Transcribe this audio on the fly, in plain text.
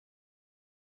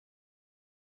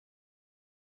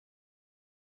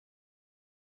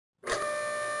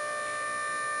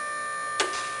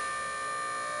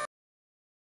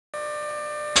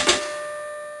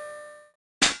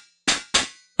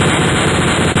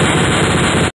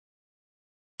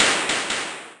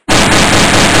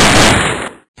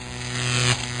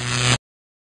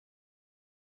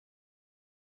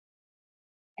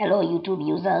Hello YouTube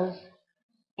users,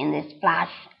 in this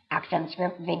Flash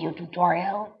ActionScript video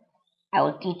tutorial, I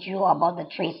will teach you about the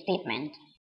trace statement.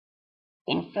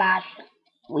 In Flash,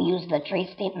 we use the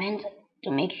trace statement to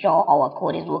make sure our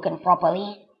code is working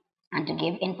properly and to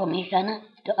give information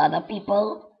to other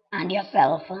people and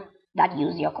yourself that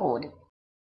use your code.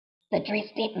 The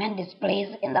trace statement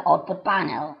displays in the output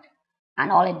panel,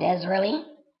 and all it does really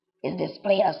is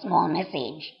display a small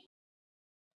message.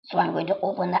 So I'm going to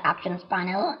open the Actions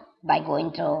panel by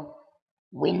going to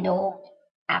Window,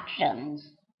 Actions.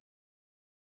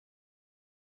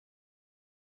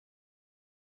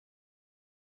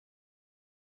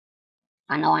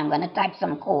 And now I'm going to type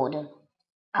some code.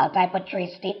 I'll type a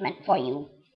trace statement for you.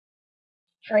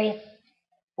 Trace,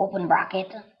 open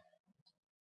bracket.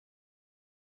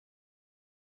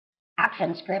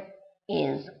 ActionScript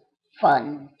is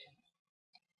fun.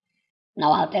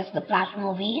 Now I'll test the Flash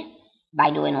movie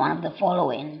by doing one of the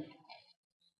following.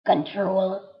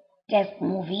 Control test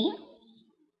movie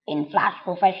in Flash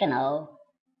Professional.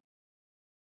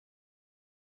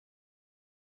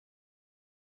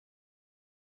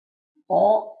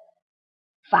 Or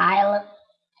File,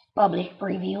 Publish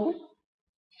Preview,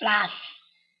 Flash,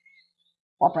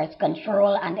 or press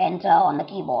Control and Enter on the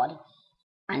keyboard.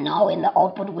 And now in the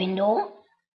output window,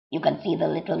 you can see the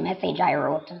little message I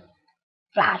wrote.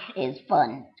 Flash is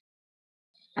fun.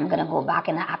 I'm going to go back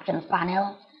in the Actions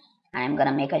panel and I'm going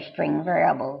to make a string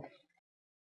variable.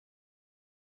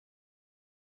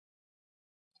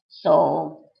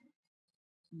 So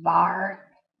var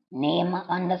name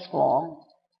underscore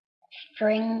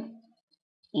string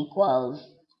equals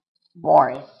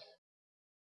Boris.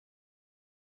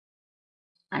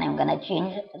 And I'm going to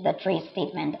change the trace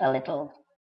statement a little.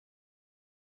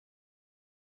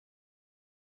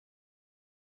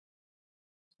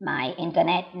 My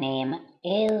internet name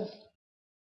is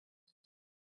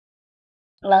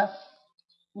plus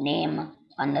name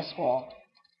underscore.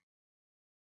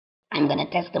 I'm going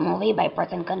to test the movie by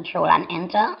pressing Control and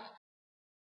Enter.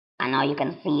 And now you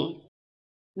can see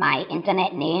my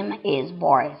internet name is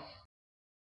Boris.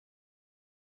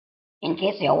 In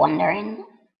case you're wondering,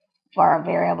 for a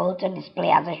variable to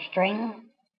display as a string,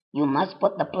 you must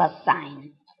put the plus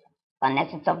sign,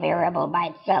 unless it's a variable by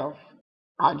itself.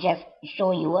 I'll just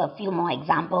show you a few more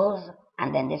examples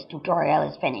and then this tutorial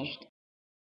is finished.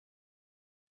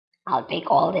 I'll take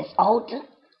all this out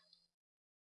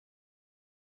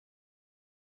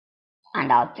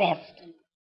and I'll test.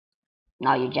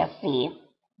 Now you just see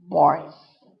Boris.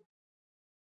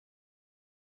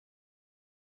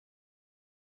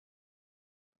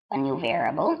 A new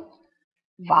variable,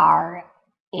 var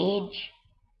age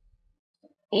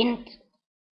int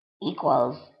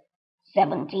equals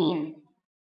 17.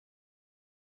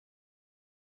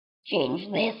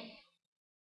 Change this,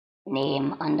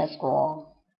 name underscore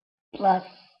plus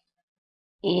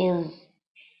is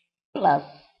plus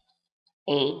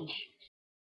age.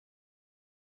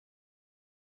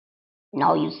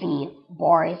 Now you see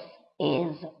Boris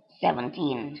is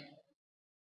 17.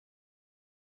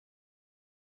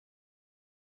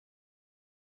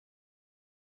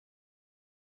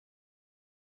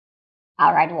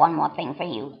 I'll write one more thing for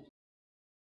you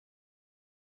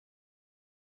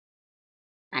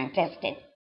and test it.